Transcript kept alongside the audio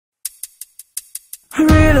I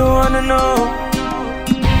really wanna know,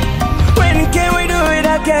 when can we do it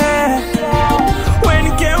again? When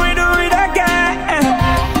can we do it again?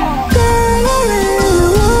 Girl, I really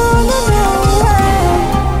wanna know.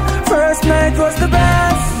 First night was the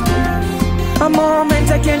best, a moment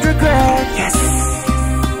I can't regret. Yes,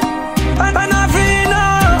 and Navino,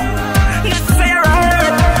 let's say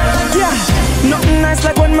right. Yeah, nothing nice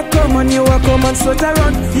like when me come and you a come and sweat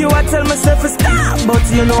around. You a tell myself to stop, but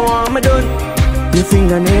you know what I'm done. Your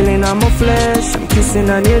fingernail in on my flesh, I'm kissing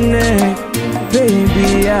on your neck.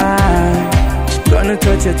 Baby, I'm gonna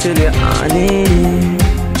touch you till you're honey.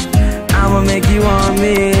 I'ma make you want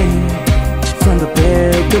me, from the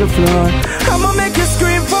bed to the floor. I'ma make you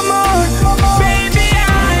scream for more. Baby,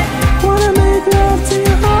 I wanna make love to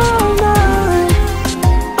you all night.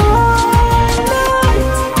 All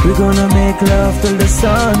night. We're gonna make love till the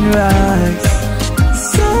sunrise.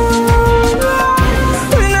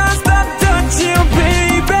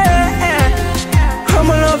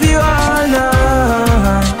 I'ma love you all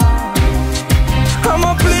night.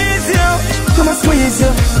 I'ma please you, I'ma squeeze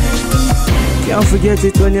you. Can't forget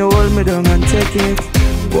it when you hold me down and take it.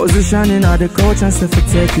 Positioning on the couch and stuff to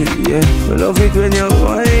take it, yeah. I love it when you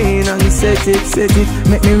whine and set it.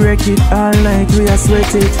 Make me wreck it all night, we are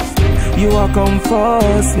sweat it. You are come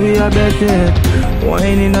first, we are bet it.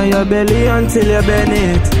 Whining on your belly until you bend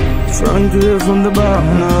it. Front wheel from the bar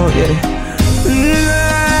now, yeah.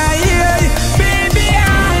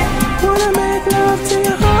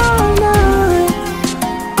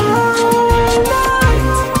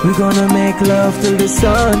 We're gonna make love till the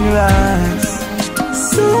sunrise.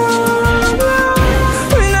 Sunrise.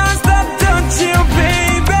 We not stop touching you,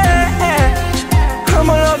 baby.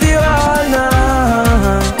 I'ma love you all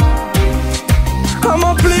night.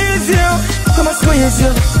 I'ma please you, I'ma squeeze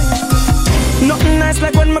you. Nothing nice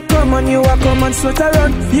like when me come and you a come and sweat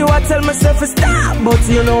around. You a tell myself to stop, but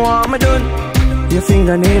you know what I'm done. Your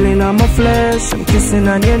fingernail in on my flesh, I'm kissing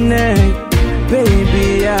on your neck.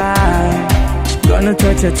 Baby, gonna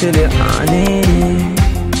touch you till you're honey.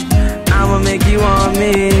 I'ma make you want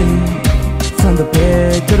me, from the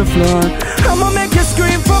bed to the floor. I'ma make you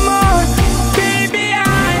scream for more. Baby, I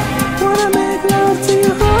wanna make love to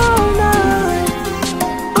you all night.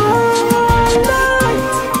 All night.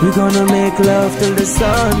 We're gonna make love till the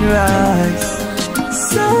sunrise.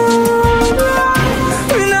 Sunrise.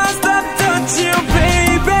 We not stop touching you,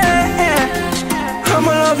 baby.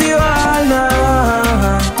 I'ma love you all night.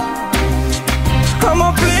 I'ma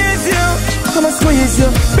please you, I'ma squeeze you.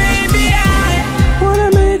 Baby, I wanna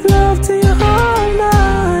make love to you all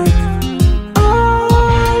night.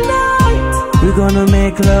 All night. We're gonna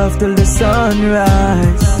make love till the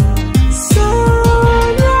sunrise.